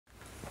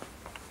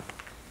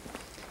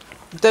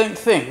don't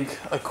think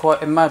I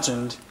quite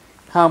imagined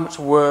how much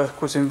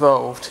work was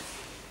involved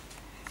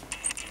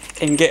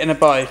in getting a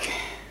bike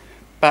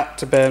back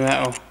to bare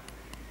metal.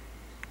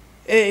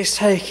 It is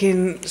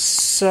taking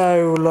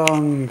so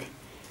long.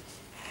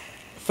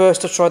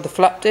 First I tried the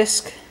flap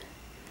disc,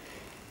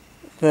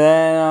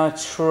 then I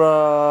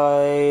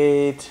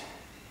tried...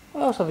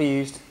 what else have I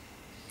used?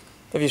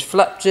 I've used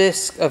flap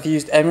disc, I've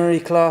used emery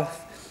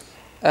cloth,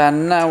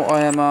 and now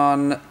I am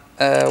on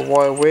a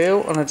wire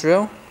wheel on a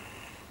drill.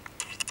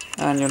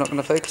 And you're not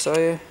going to focus, are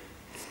you?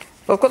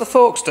 But I've got the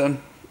forks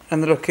done,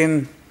 and they're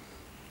looking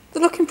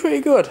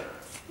pretty good.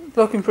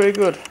 Looking pretty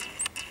good.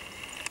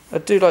 I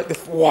do like the...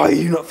 why are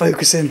you not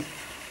focusing?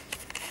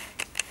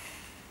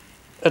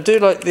 I do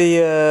like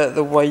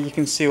the way you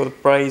can see all the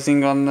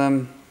brazing on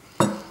them.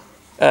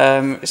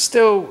 It's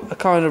still a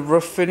kind of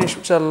rough finish,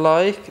 which I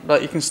like.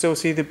 Like, you can still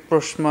see the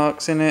brush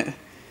marks in it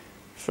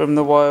from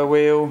the wire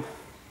wheel.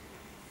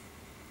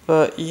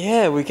 But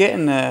yeah, we're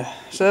getting there.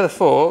 So they're the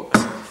forks,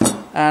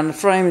 and the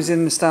frame is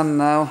in the stand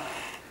now.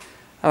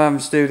 I'm having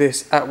to do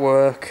this at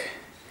work.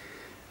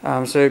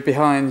 So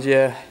behind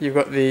you, you've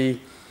got the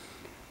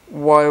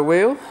wire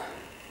wheel,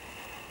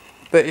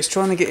 but it's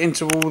trying to get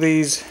into all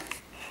these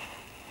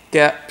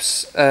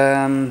gaps.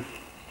 That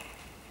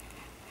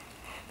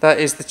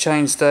is the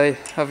chainstay,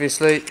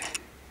 obviously,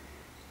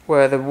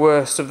 where the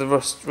worst of the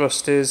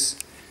rust is.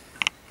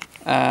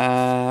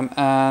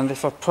 And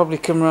if I probably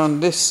come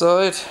around this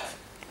side,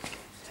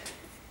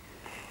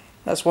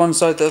 that's one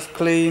side that I've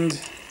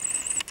cleaned,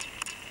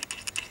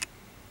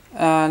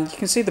 and you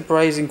can see the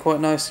brazing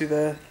quite nicely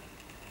there.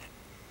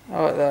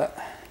 I like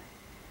that.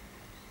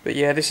 But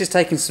yeah, this is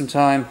taking some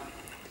time,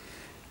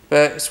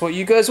 but it's what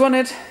you guys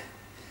wanted,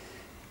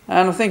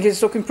 and I think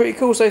it's looking pretty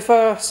cool so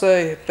far.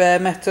 So bare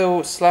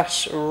metal /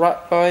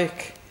 rat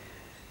bike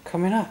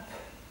coming up.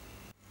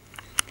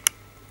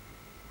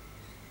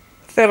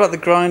 I feel like the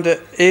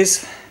grinder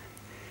is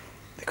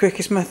the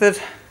quickest method,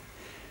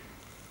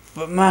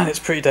 but man, it's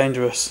pretty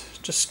dangerous.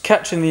 Just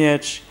catching the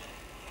edge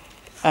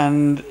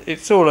and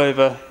it's all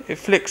over. It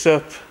flicks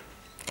up.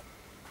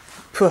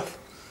 Poof.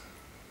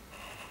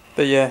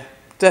 But yeah,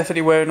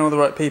 definitely wearing all the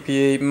right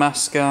PPE,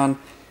 mask on,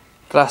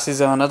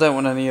 glasses on. I don't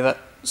want any of that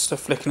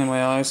stuff flicking in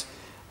my eyes.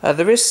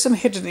 There is some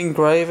hidden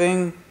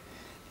engraving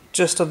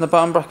just on the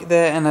bottom bracket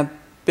there, and a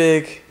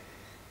big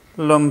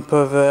lump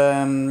of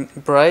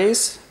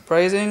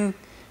brazing,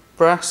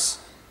 brass.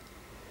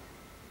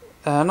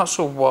 I'm not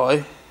sure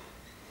why.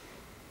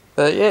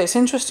 But yeah, it's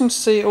interesting to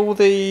see all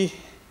the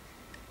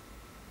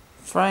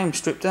frame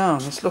stripped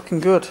down. It's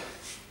looking good.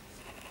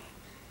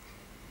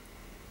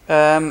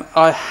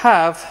 I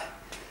have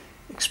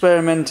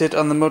experimented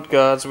on the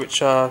mudguards,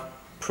 which are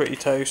pretty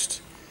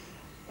toast,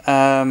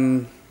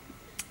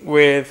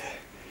 with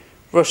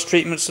rust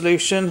treatment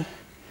solution.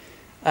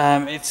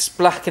 It's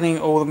blackening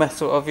all the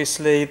metal,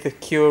 obviously, the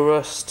cure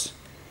rust,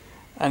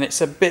 and it's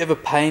a bit of a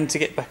pain to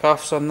get back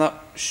off, so I'm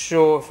not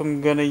sure if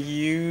I'm going to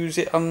use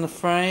it on the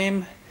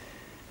frame.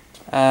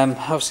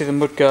 Obviously the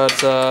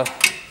mudguards are,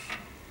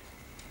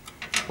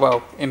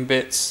 well, in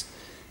bits,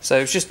 so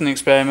it's just an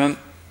experiment.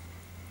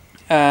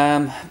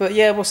 But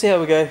yeah, we'll see how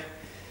we go.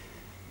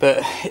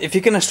 But if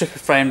you're going to strip a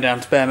frame down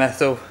to bare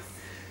metal,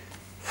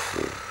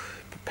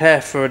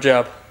 prepare for a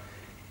job.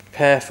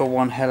 Prepare for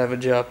one hell of a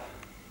job.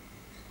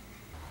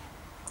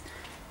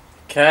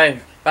 Okay,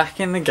 back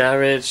in the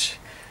garage.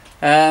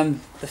 The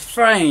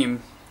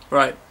frame,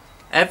 right,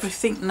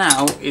 everything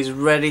now is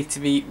ready to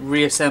be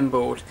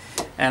reassembled,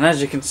 and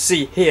as you can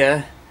see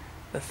here,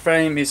 the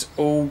frame is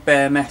all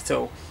bare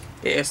metal.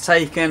 It has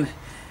taken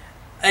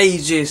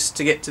ages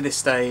to get to this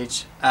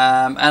stage,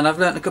 and I've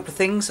learnt a couple of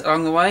things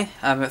along the way.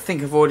 I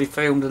think I've already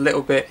filmed a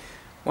little bit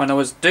when I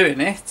was doing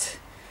it,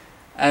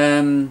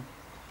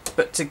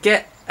 but to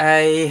get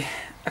a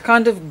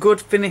kind of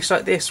good finish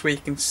like this where you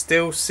can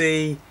still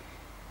see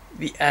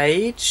the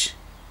age,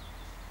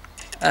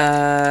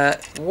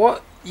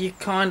 what you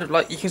kind of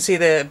like, you can see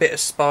there a bit of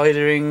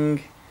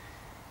spidering,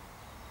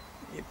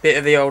 a bit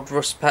of the old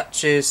rust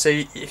patches. So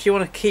if you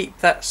want to keep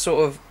that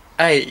sort of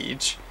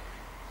age,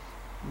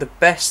 the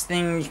best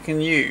thing you can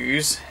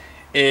use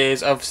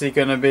is obviously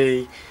going to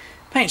be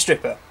paint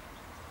stripper.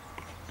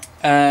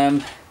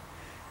 And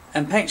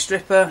paint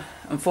stripper,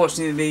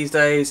 unfortunately these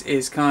days,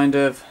 is kind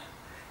of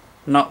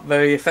not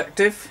very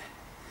effective.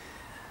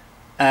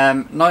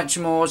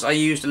 Nitromors I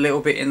used a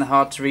little bit in the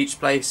hard to reach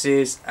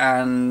places,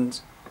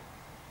 and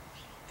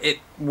it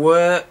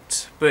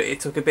worked, but it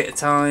took a bit of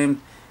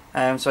time.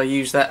 So I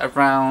used that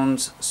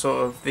around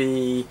sort of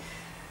the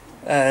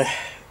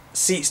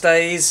seat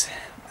stays,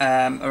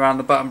 around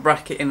the bottom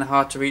bracket in the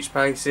hard to reach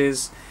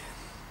places.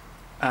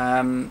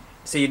 So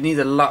you'd need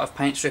a lot of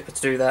paint stripper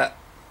to do that,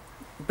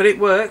 but it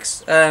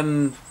works.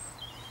 It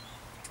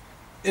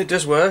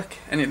does work,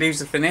 and it leaves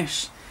the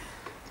finish.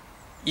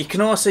 You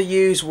can also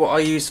use what I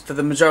use for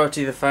the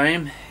majority of the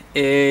frame,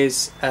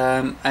 is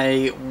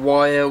a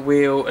wire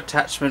wheel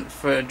attachment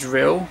for a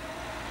drill,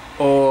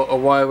 or a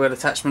wire wheel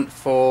attachment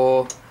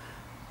for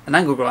an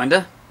angle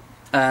grinder,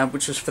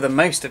 which was for the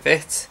most of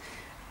it.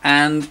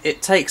 and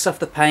it takes off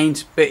the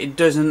paint, but it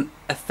doesn't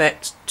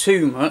affect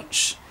too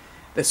much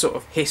the sort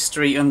of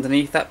history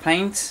underneath that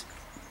paint.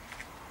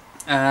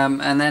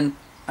 And then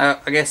I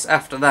guess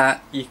after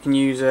that you can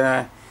use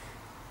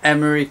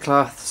emery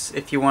cloths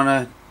if you want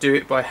to do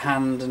it by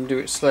hand and do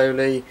it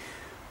slowly,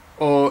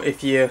 or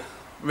if you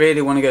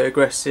really want to go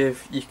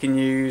aggressive you can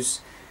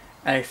use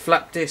a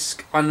flat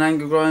disc on an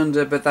angle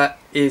grinder, but that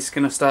is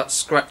going to start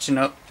scratching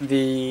up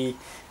the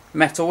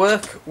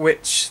metalwork,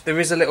 which there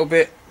is a little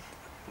bit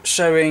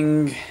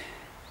showing.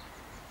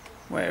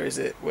 Where is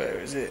it?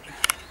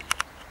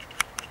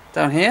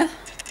 Down here.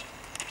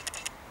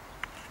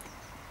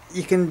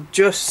 You can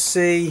just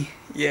see,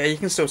 yeah, you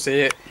can still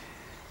see it.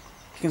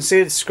 You can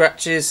see the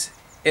scratches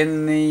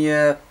in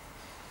the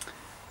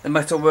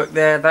metalwork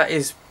there. That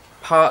is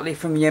partly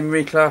from the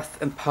emery cloth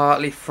and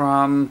partly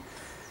from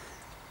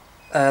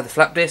the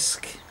flap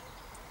disc.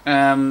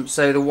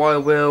 So the wire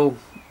wheel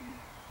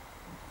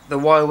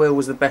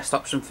was the best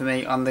option for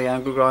me on the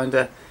angle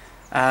grinder.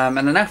 And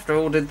then after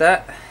I did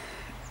that,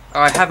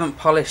 I haven't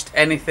polished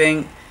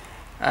anything.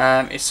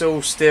 It's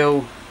all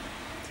still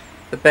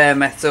the bare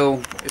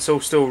metal. It's all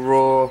still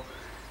raw.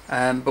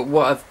 But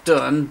what I've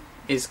done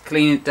is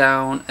clean it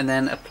down and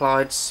then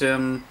applied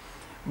some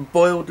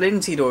boiled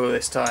linseed oil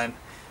this time.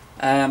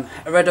 I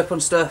read up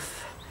on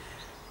stuff.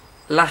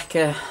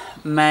 Lacquer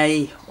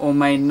may or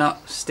may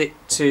not stick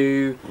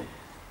to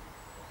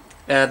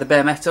the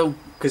bare metal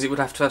because it would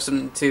have to have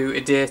something to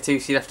adhere to,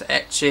 so you'd have to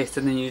etch it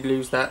and then you'd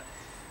lose that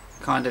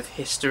kind of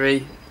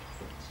history.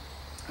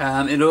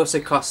 It also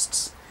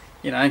costs,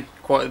 you know,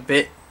 quite a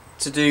bit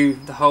to do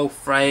the whole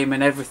frame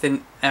and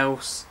everything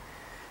else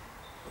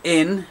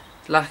in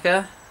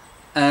lacquer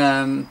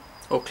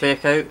or clear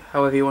coat,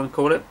 however you want to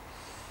call it.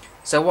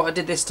 So what I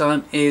did this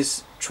time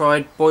is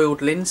tried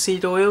boiled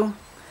linseed oil,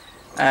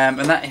 and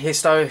that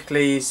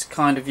historically is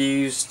kind of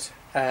used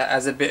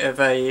as a bit of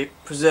a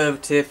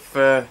preservative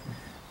for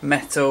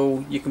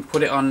metal. You can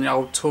put it on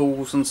old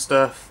tools and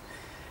stuff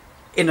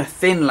in a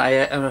thin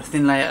layer,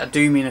 I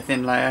do mean a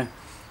thin layer,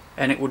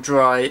 and it will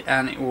dry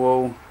and it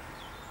will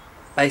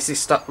basically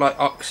stop like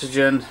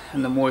oxygen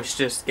and the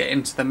moisture to get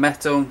into the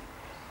metal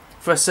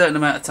for a certain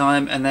amount of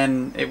time, and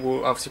then it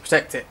will obviously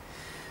protect it.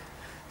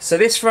 So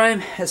this frame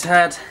has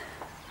had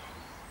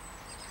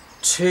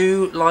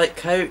 2 light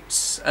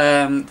coats.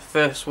 The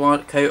first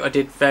one coat I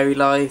did very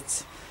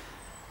light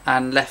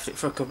and left it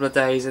for a couple of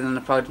days and then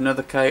applied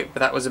another coat,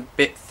 but that was a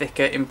bit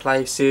thicker in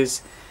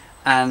places,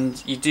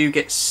 and you do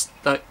get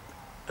like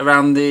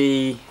around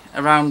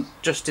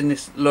just in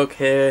this lug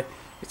here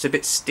it's a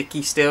bit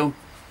sticky still.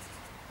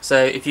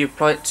 So if you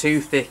apply it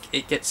too thick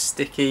it gets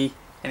sticky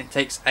and it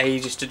takes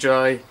ages to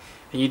dry,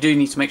 and you do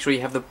need to make sure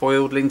you have the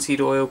boiled linseed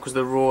oil because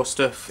the raw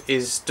stuff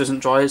doesn't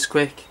dry as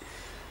quick.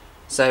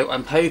 So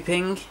I'm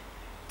hoping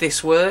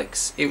this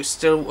works. It was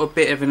still a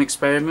bit of an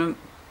experiment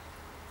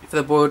for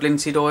the boiled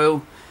linseed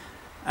oil,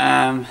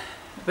 but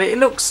it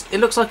looks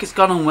like it's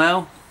gone on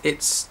well.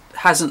 It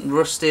hasn't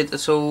rusted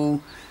at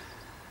all.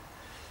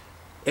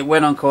 It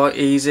went on quite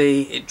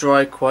easy. It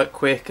dried quite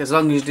quick. As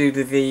long as you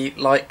do the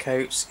light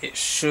coats, it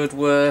should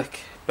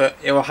work. But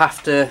it will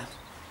have to,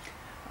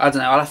 I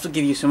don't know, I'll have to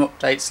give you some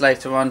updates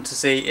later on to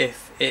see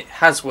if it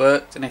has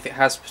worked and if it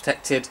has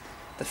protected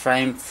the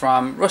frame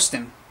from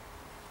rusting.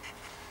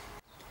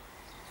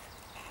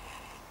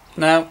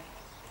 Now,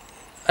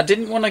 I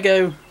didn't want to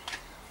go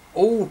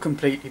all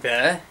completely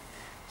bare,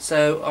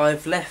 so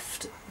I've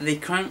left the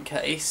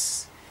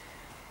crankcase,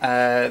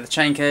 the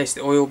chain case,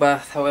 the oil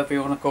bath, however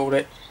you want to call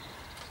it,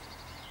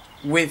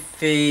 with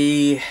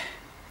the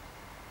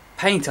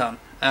paint on.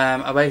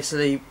 I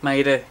basically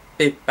made a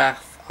big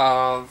bath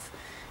of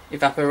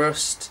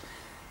evaporust,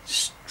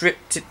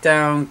 stripped it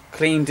down,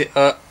 cleaned it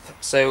up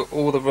so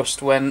all the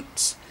rust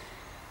went,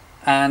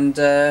 and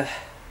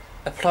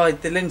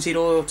applied the linseed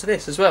oil to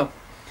this as well.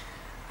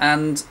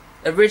 And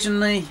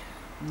originally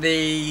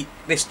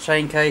this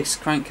chain case,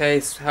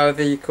 crankcase,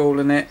 however you're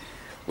calling it,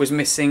 was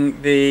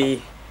missing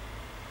the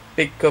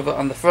big cover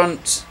on the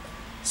front,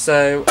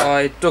 so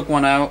I dug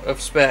one out of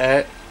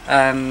spare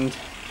and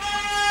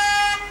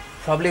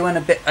probably went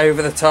a bit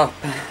over the top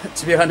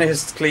to be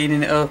honest,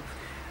 cleaning it up.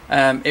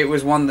 It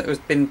was one that was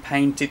been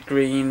painted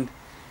green.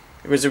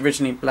 It was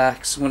originally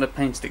black, so when I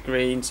painted it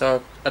green,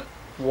 so I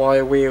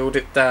wire wheeled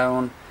it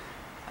down,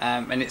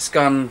 and it's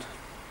gone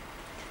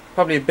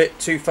probably a bit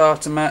too far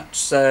to match,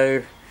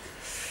 so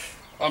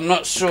I'm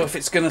not sure if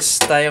it's going to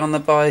stay on the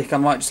bike. I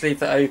might just leave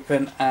that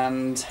open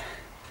and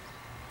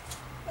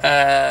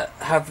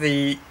have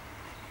the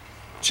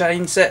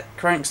chain set,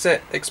 crank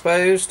set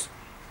exposed.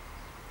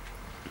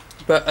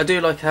 But I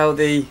do like how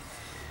this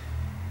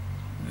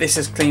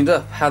is cleaned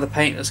up, how the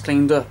paint has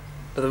cleaned up,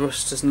 but the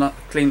rust is not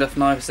cleaned up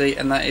nicely,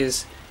 and that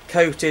is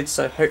coated,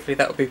 so hopefully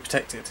that will be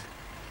protected.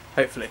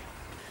 Hopefully.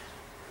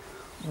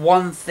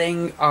 One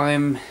thing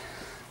I'm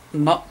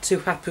not too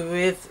happy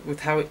with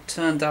how it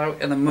turned out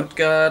in the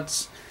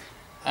mudguards,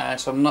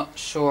 so I'm not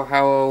sure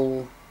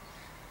how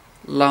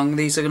long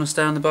these are going to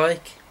stay on the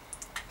bike.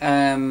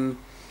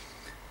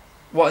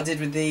 what I did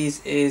with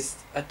these is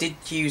I did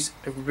use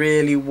a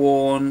really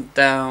worn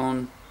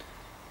down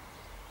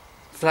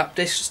flap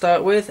disc to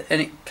start with,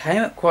 and it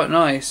came up quite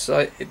nice.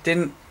 It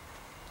didn't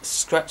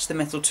scratch the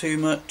metal too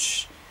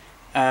much,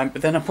 but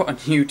then I put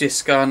a new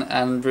disc on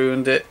and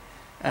ruined it.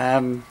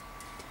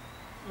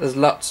 There's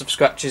lots of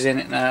scratches in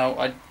it now.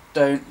 I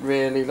don't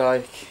really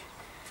like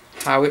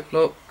how it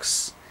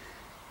looks,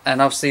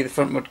 and obviously the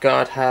front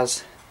mudguard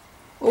has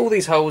all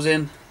these holes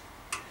in,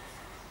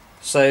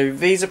 so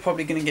these are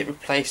probably going to get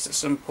replaced at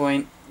some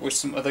point with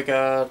some other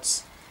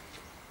guards,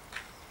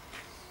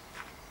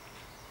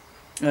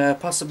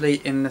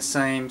 possibly in the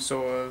same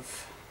sort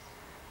of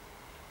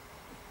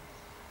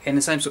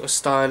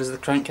style as the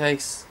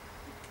crankcase.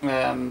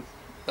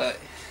 But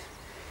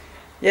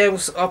yeah,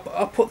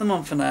 I'll put them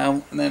on for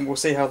now, and then we'll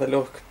see how they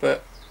look.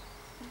 But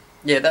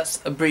yeah,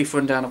 that's a brief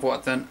rundown of what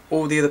I've done.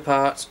 All the other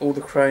parts, all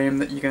the chrome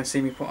that you're going to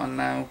see me put on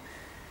now,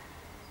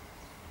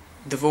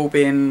 they've all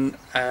been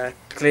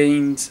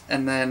cleaned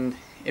and then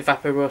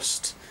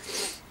evaporust.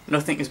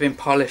 Nothing has been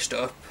polished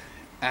up,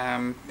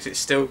 because it's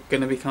still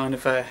going to be kind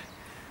of a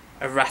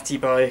ratty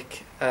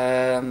bike.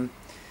 So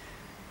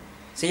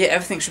yeah,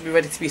 everything should be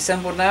ready to be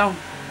assembled now.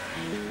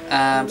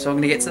 So I'm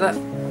going to get to that.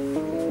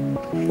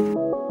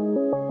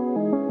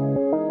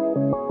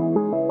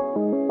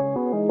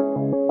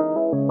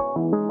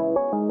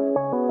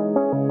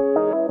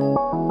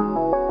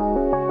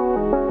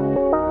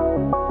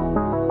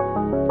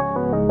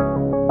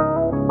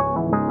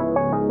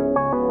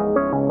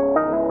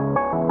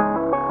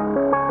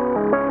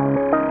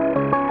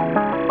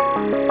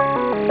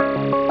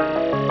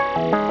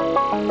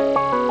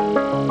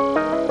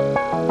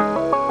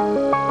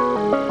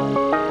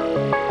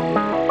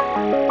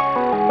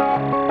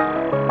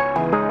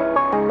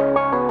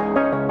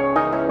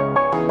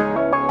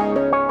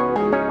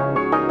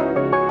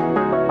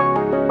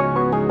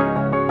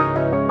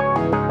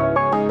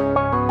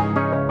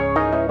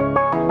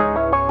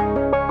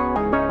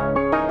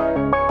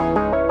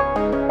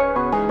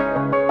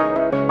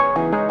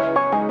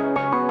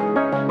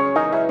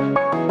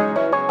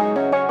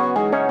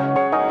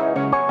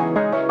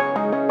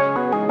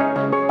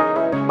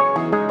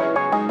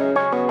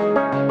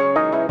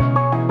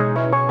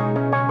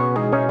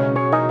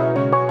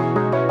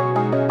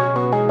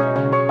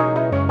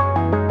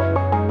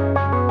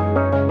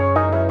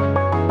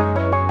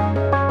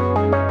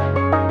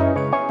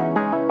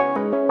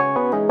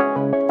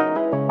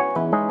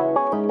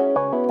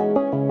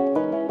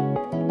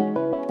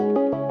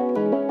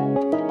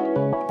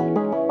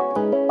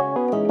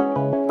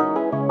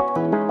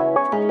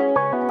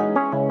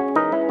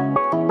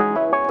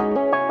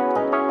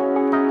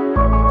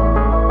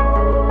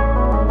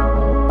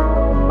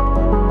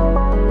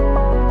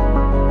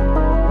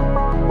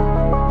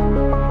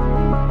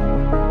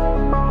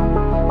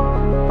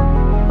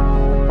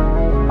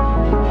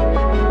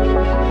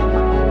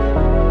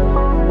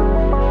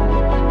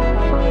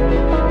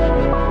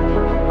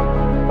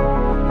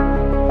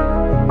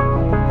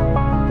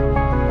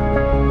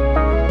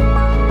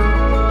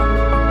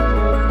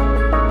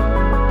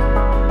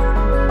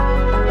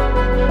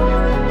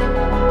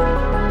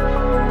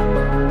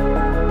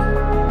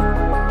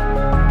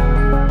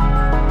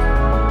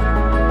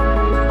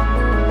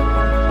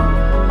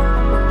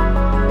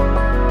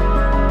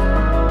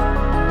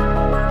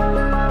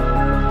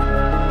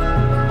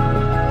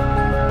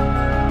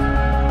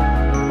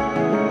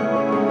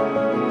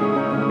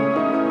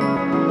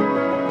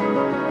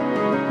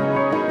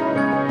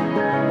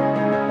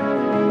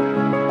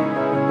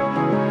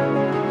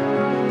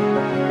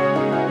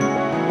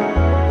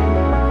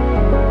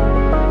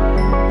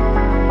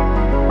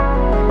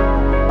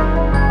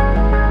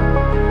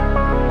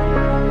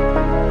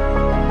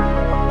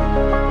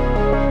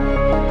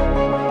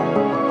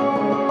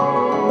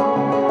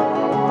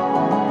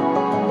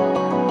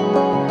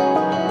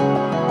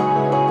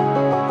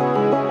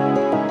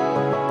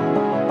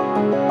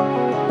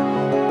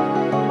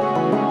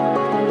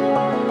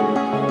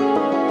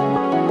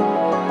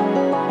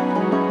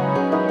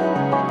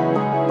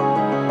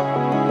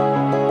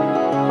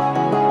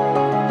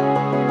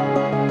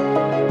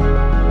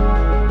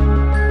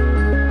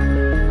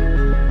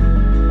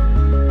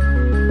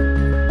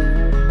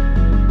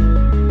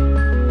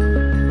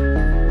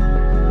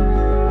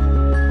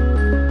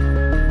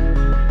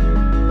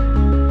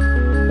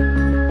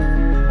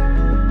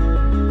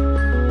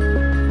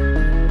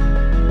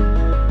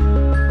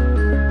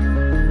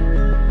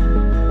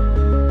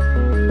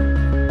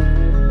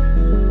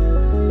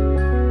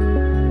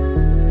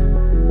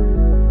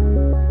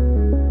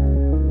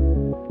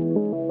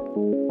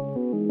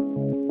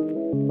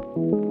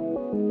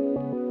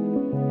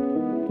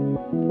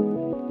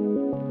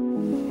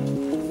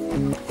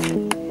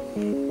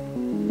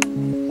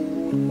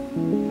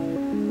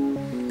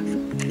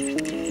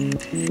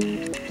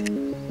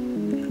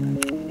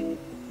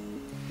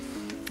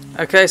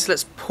 Okay, so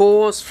let's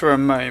pause for a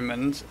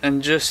moment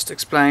and just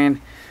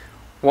explain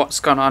what's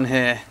gone on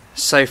here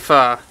so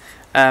far,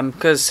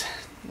 because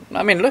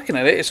I mean, looking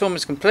at it, it's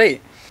almost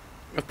complete.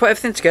 I've put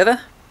everything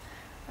together.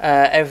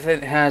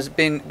 Everything has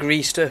been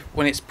greased up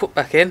when it's put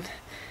back in.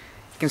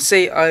 can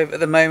see I've at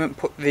the moment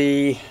put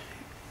the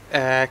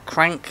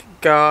crank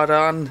guard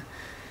on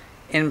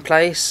in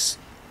place.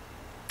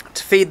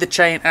 To feed the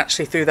chain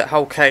actually through that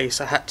whole case,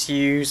 I had to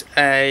use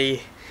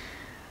I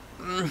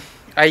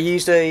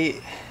used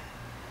a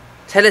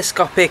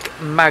telescopic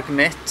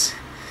magnet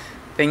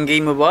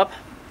thingy mabob.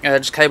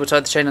 Just cable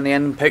tied the chain on the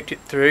end and poked it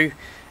through,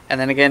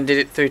 and then again did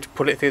it through to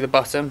pull it through the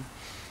bottom.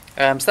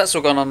 So that's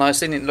all gone on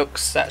nicely, and it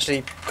looks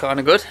actually kind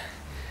of good.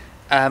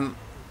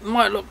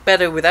 Might look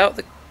better without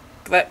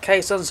that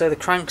case on, so the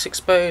crank's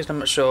exposed, I'm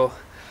not sure.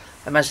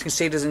 As you can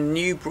see, there's a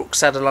new Brook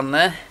saddle on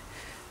there,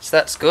 so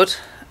that's good.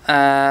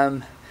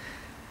 Yeah,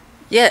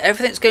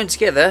 everything's going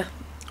together.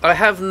 I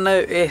have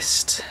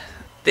noticed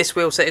this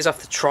wheel set is off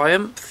the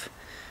Triumph,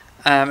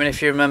 and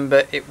if you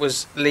remember, it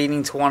was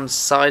leaning to one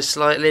side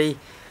slightly,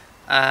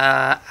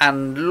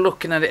 and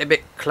looking at it a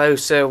bit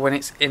closer when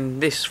it's in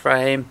this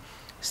frame,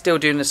 still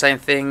doing the same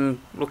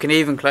thing. Looking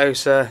even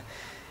closer,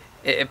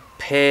 it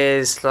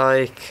appears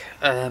like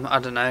I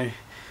don't know,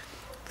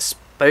 the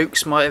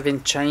spokes might have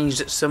been changed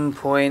at some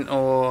point,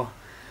 or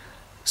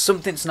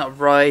something's not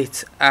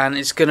right, and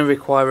it's going to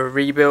require a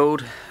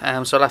rebuild.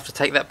 So I'll have to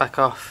take that back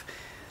off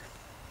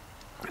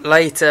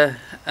later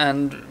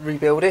and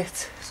rebuild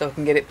it, so I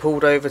can get it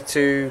pulled over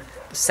to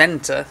the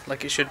centre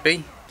like it should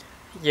be.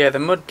 Yeah, the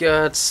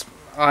mudguards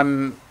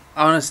I'm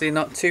honestly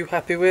not too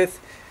happy with.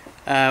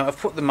 I've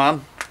put them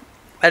on.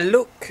 They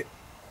look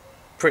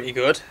pretty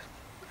good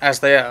as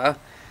they are,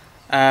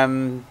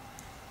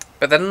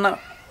 but they're not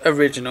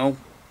original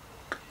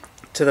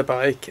to the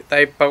bike.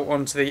 They bolt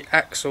onto the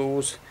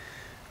axles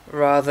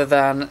rather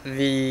than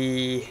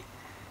the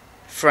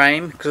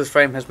frame, because the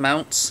frame has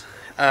mounts.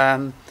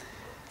 And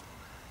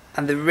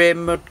the rear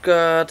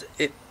mudguard,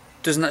 it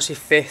doesn't actually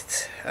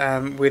fit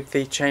with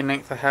the chain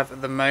length I have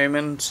at the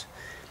moment.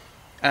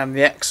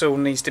 The axle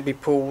needs to be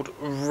pulled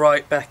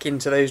right back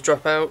into those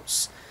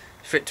dropouts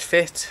for it to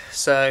fit.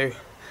 So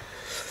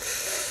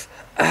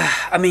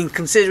I mean,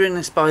 considering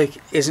this bike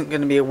isn't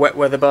going to be a wet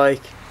weather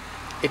bike,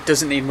 it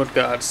doesn't need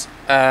mudguards.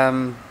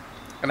 And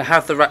I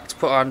have the rack to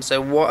put on, so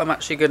what I'm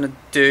actually going to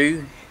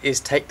do is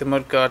take the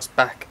mudguards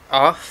back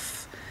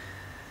off.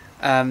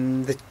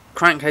 The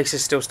crankcase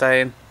is still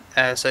staying,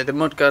 so the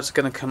mudguards are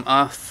going to come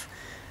off.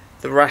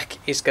 The rack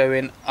is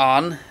going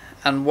on,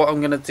 and what I'm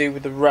going to do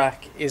with the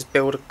rack is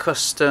build a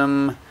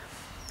custom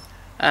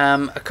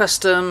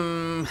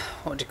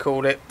what do you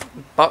call it,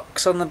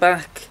 box on the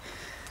back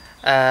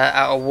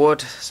out of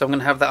wood. So I'm going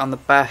to have that on the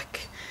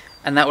back,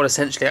 and that will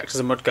essentially act as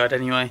a mudguard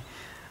anyway.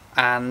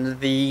 And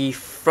the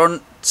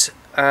front,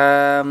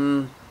 I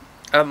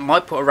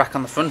might put a rack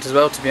on the front as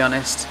well, to be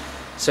honest,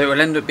 so it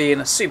will end up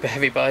being a super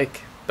heavy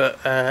bike, but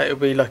it'll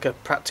be like a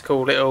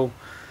practical little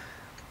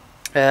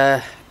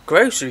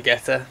grocery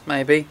getter,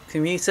 maybe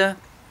commuter.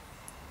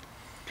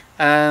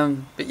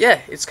 But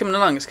yeah, it's coming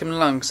along,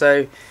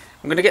 so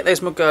I'm going to get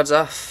those mudguards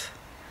off,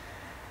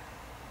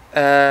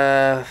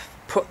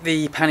 put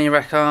the pannier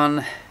rack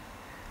on,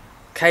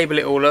 cable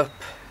it all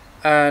up,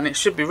 and it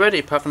should be ready.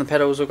 Apart from the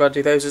pedals, we've got to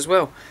do those as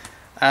well.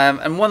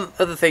 And one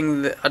other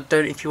thing that I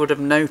don't know if you would have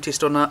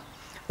noticed or not,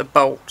 the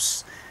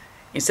bolts.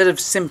 Instead of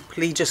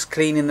simply just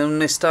cleaning them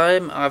this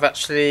time, I've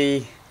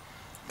actually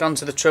gone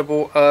to the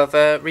trouble of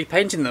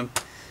repainting them.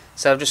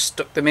 So I've just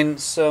stuck them in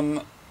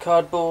some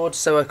cardboard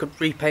so I could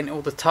repaint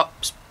all the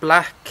tops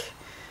black,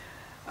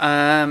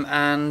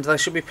 and they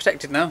should be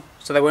protected now,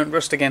 so they won't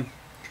rust again.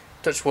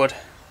 Touch wood.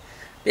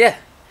 But yeah,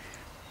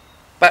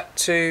 back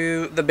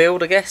to the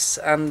build, I guess,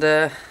 and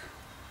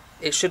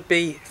it should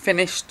be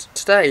finished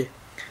today,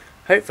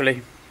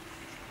 hopefully.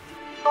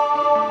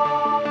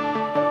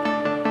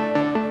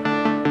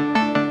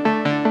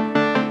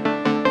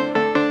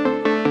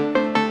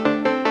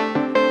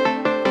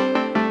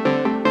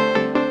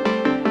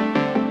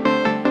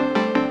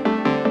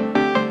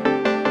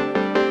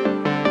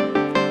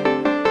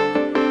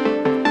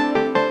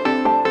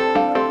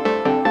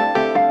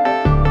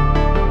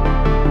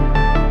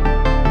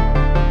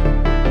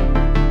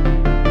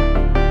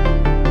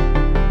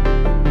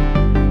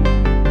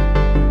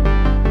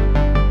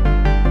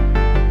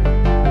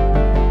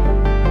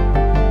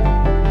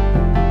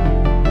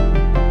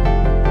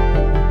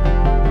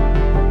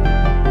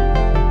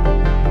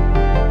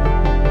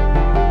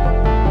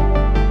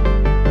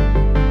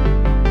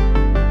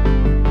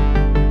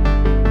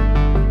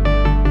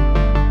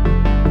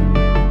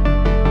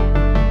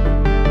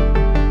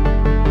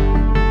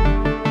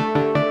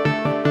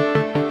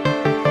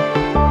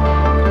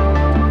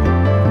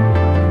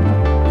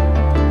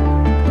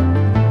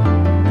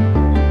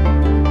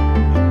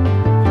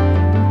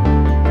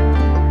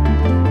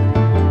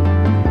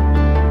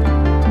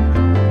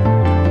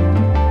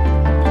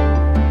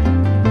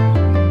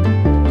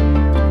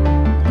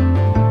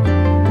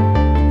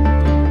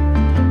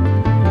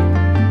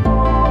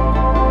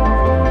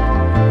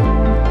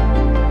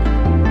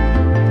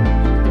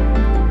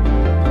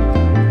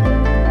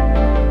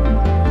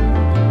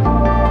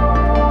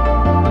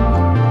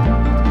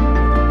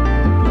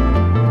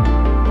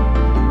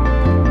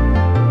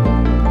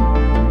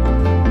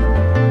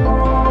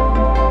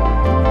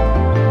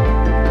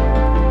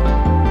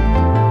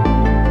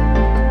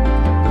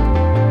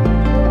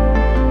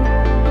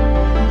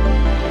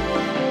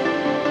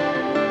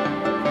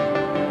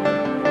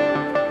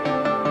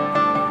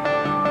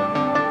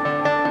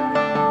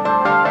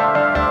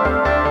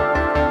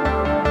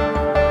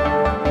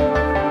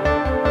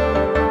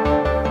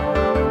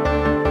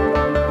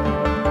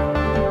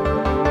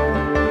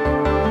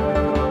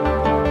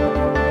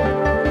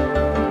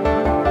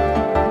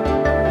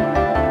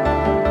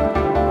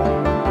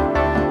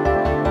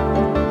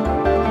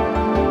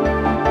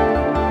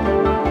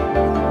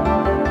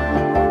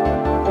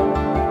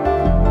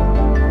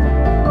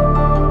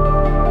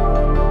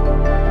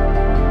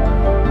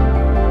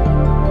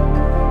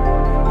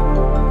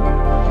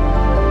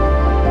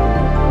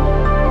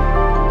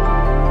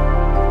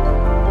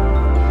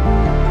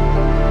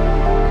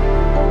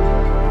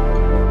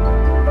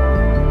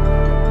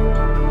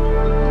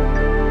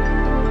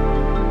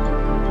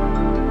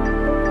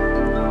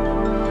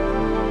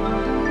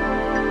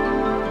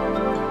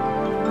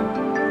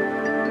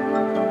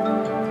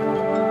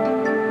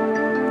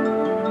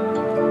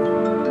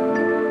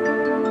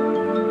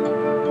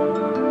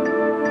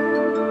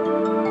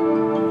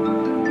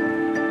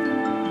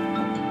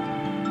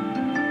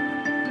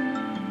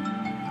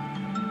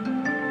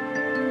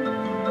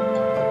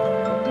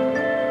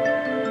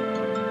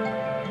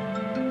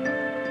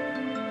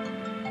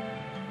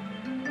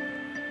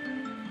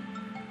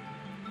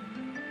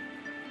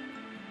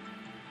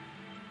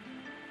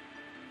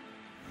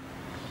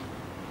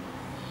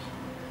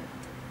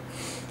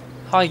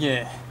 High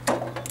gear.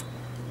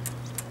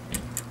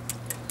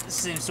 This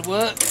seems to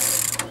work.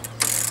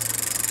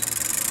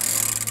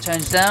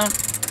 Change down.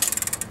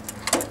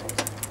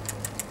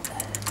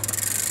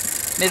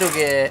 Middle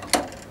gear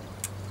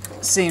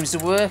seems to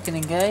work and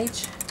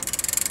engage.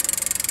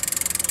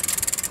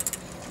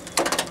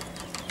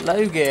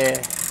 Low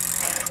gear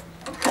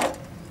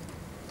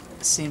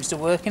seems to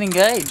work and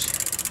engage.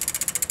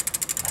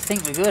 I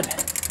think we're good.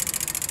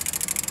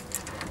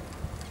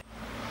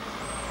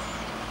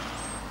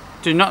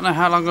 Do not know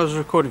how long I was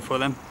recording for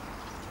then.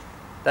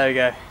 There we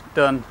go.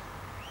 Done.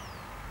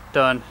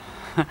 Done.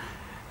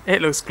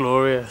 It looks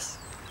glorious.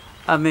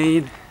 I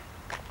mean,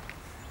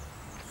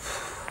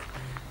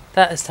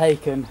 that has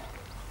taken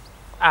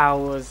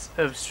hours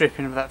of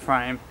stripping of that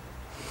frame,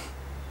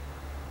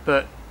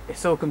 but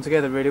it's all come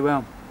together really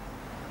well.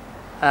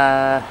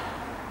 The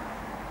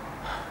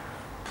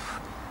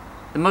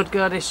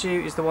mudguard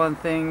issue is the one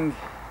thing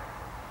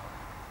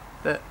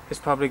that is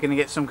probably going to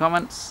get some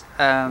comments.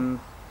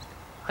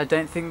 I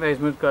don't think those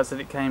mudguards that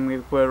it came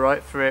with were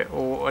right for it,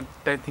 or I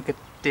don't think I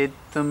did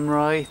them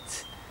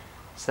right.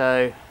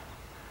 So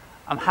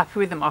I'm happy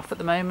with them off at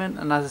the moment,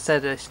 and as I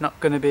said, it's not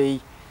going to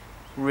be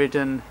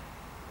ridden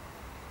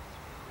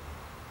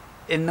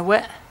in the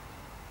wet.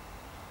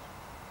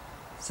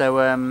 So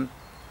I'm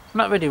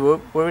not really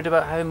worried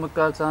about having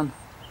mudguards on.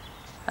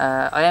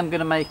 I am going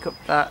to make up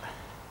that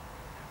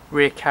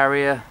rear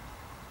carrier,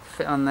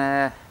 fit on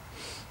there.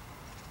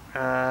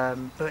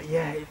 But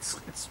yeah, it's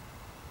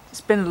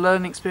been a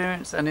learning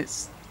experience, and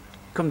it's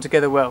come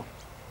together well,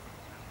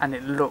 and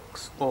it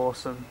looks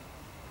awesome.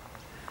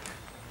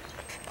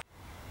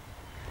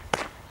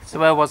 So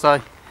where was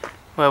I?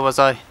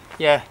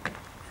 Yeah,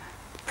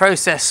 the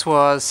process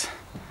was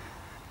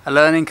a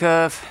learning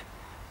curve,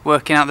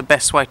 working out the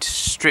best way to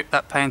strip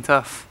that paint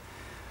off.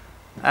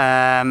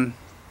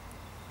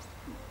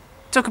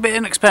 Took a bit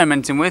of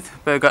experimenting with,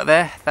 but I got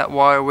there. That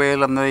wire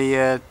wheel on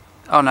the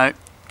oh no,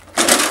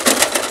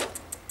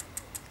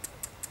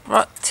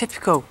 right,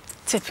 typical.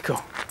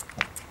 Okay,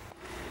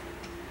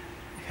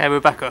 we're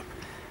back up.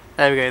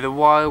 There we go. The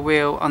wire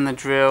wheel on the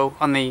drill,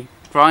 on the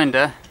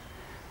grinder,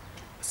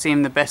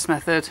 seemed the best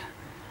method,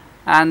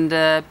 and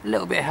a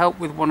little bit of help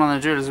with one on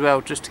the drill as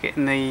well, just to get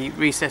in the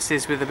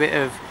recesses with a bit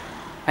of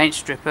paint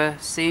stripper.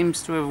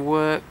 Seems to have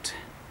worked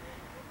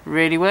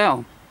really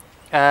well.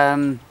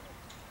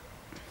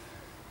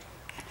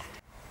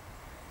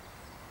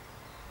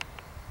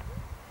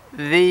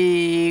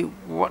 The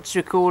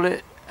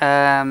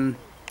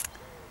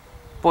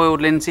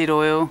boiled linseed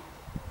oil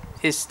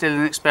is still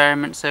an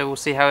experiment, so we'll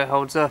see how it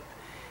holds up.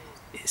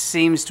 It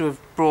seems to have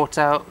brought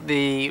out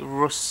the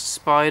rust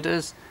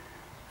spiders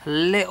a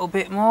little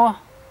bit more,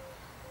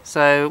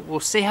 so we'll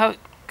see how it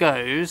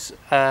goes.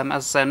 As I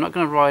say, I'm not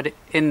going to ride it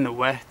in the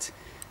wet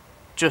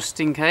just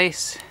in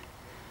case,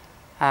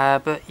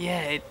 but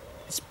yeah,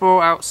 it's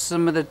brought out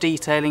some of the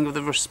detailing of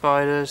the rust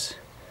spiders.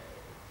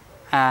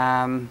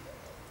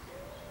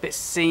 It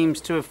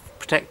seems to have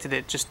protected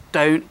it. Just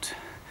don't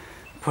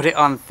put it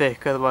on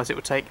thick, otherwise it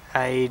will take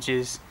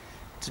ages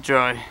to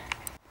dry.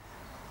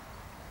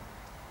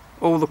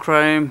 All the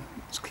chrome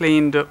is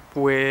cleaned up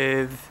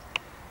with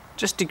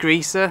just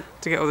degreaser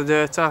to get all the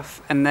dirt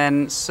off, and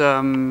then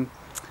some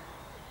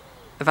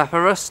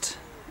evapor rust,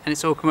 and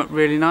it's all come up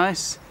really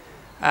nice.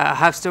 I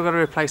have still got to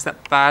replace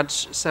that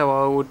badge, so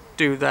I will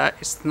do that.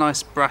 It's a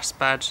nice brass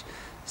badge,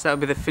 so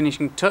that'll be the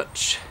finishing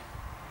touch.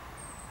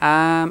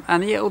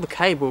 And yeah, all the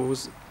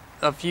cables,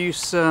 I've used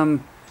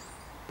some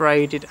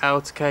braided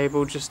outer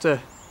cable just to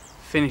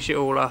finish it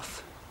all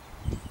off.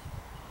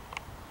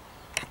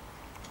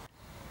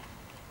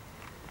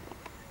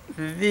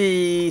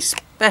 The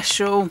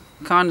special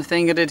kind of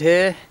thing I did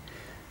here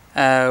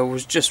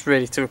was just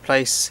really to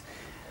replace,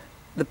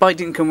 the bike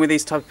didn't come with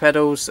these type of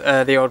pedals,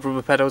 the old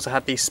rubber pedals. I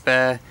had these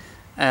spare.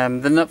 They're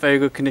not very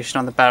good condition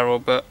on the barrel,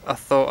 but I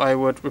thought I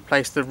would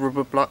replace the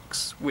rubber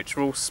blocks, which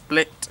are all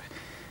split,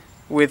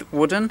 with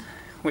wooden,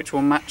 which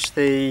will match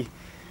the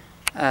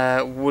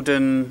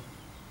wooden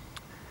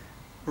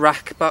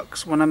rack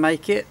box when I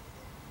make it.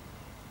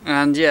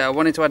 And yeah, I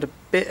wanted to add a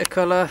bit of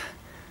colour.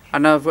 I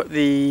know I've got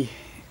the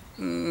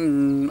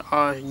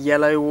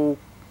yellow wool,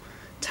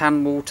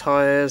 tan wool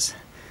tyres,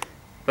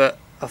 but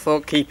I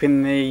thought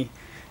keeping the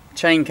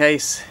chain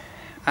case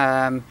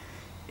in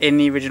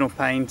the original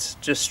paint,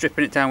 just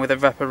stripping it down with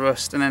evapor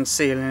rust and then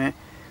sealing it,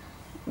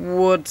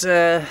 would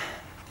add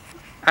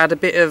a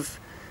bit of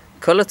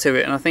colour to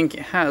it, and I think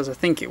it has. I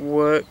think it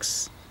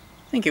works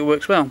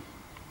well.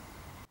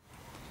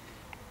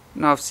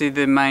 Now obviously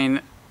the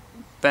main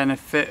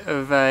benefit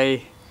of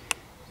a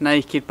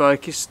naked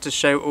bike is to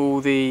show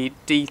all the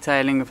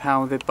detailing of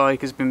how the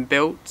bike has been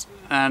built,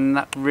 and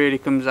that really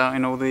comes out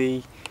in all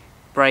the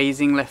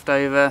brazing left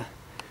over.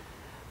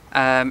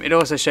 It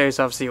also shows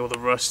obviously all the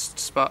rust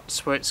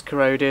spots where it's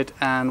corroded,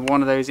 and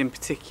one of those in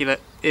particular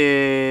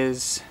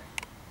is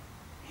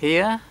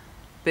here.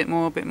 Bit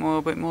more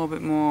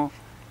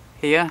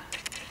here.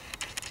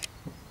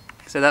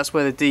 So that's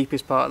where the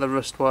deepest part of the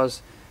rust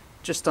was,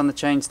 just on the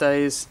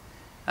chainstays.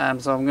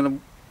 So I'm going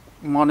to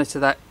monitor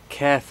that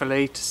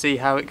carefully to see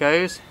how it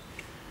goes.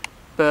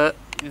 But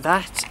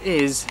that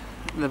is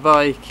the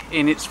bike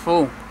in its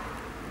full.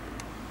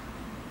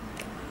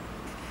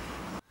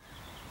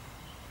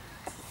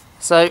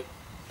 So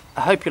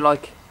I hope you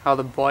like how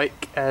the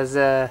bike has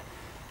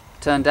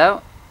turned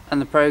out and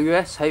the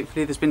progress.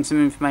 Hopefully there's been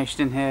some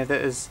information in here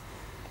that has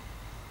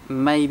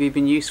maybe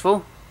been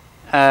useful.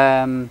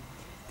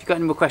 If you've got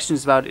any more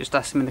questions about it, just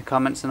ask them in the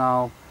comments and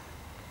I'll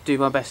do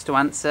my best to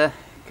answer,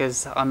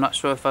 because I'm not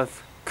sure if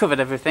I've covered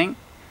everything.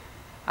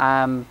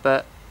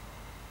 But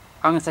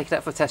I'm going to take it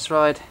out for a test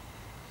ride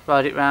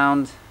it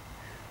round,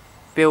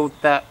 build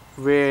that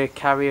rear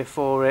carrier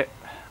for it.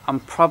 I'm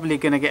probably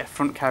going to get a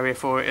front carrier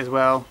for it as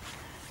well,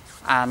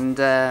 and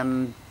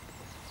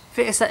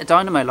fit a set of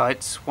dynamo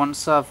lights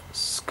once I've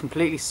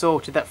completely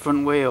sorted that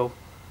front wheel,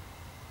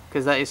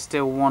 because that is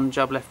still one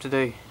job left to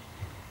do.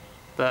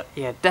 But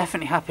yeah,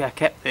 definitely happy I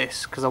kept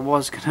this, because I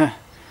was gonna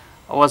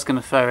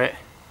throw it.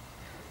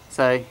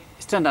 So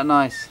it's turned out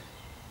nice.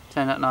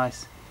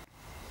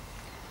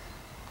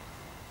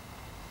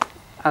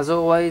 As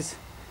always,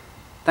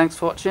 thanks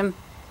for watching.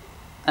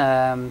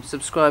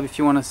 Subscribe if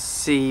you want to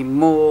see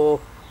more.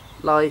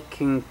 Like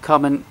and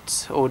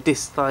comment or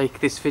dislike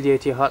this video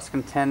to your heart's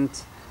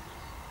content.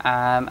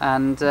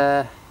 And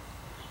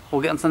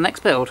we'll get on to the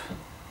next build.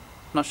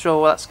 Not sure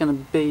what that's going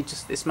to be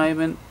just at this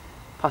moment.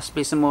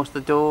 Possibly some more to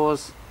the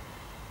doors.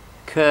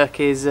 Kirk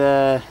is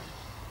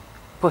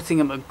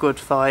putting up a good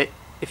fight.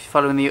 If you're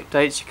following the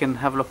updates, you can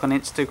have a look on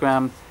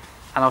Instagram,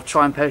 and I'll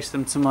try and post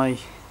them to my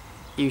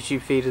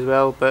YouTube feed as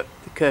well. But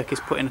the Kirk is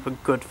putting up a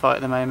good fight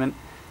at the moment.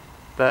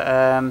 But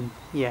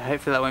yeah,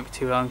 hopefully that won't be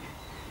too long.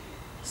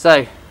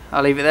 So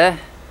I'll leave it there.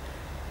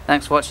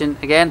 Thanks for watching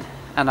again,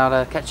 and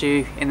I'll catch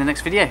you in the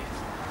next video.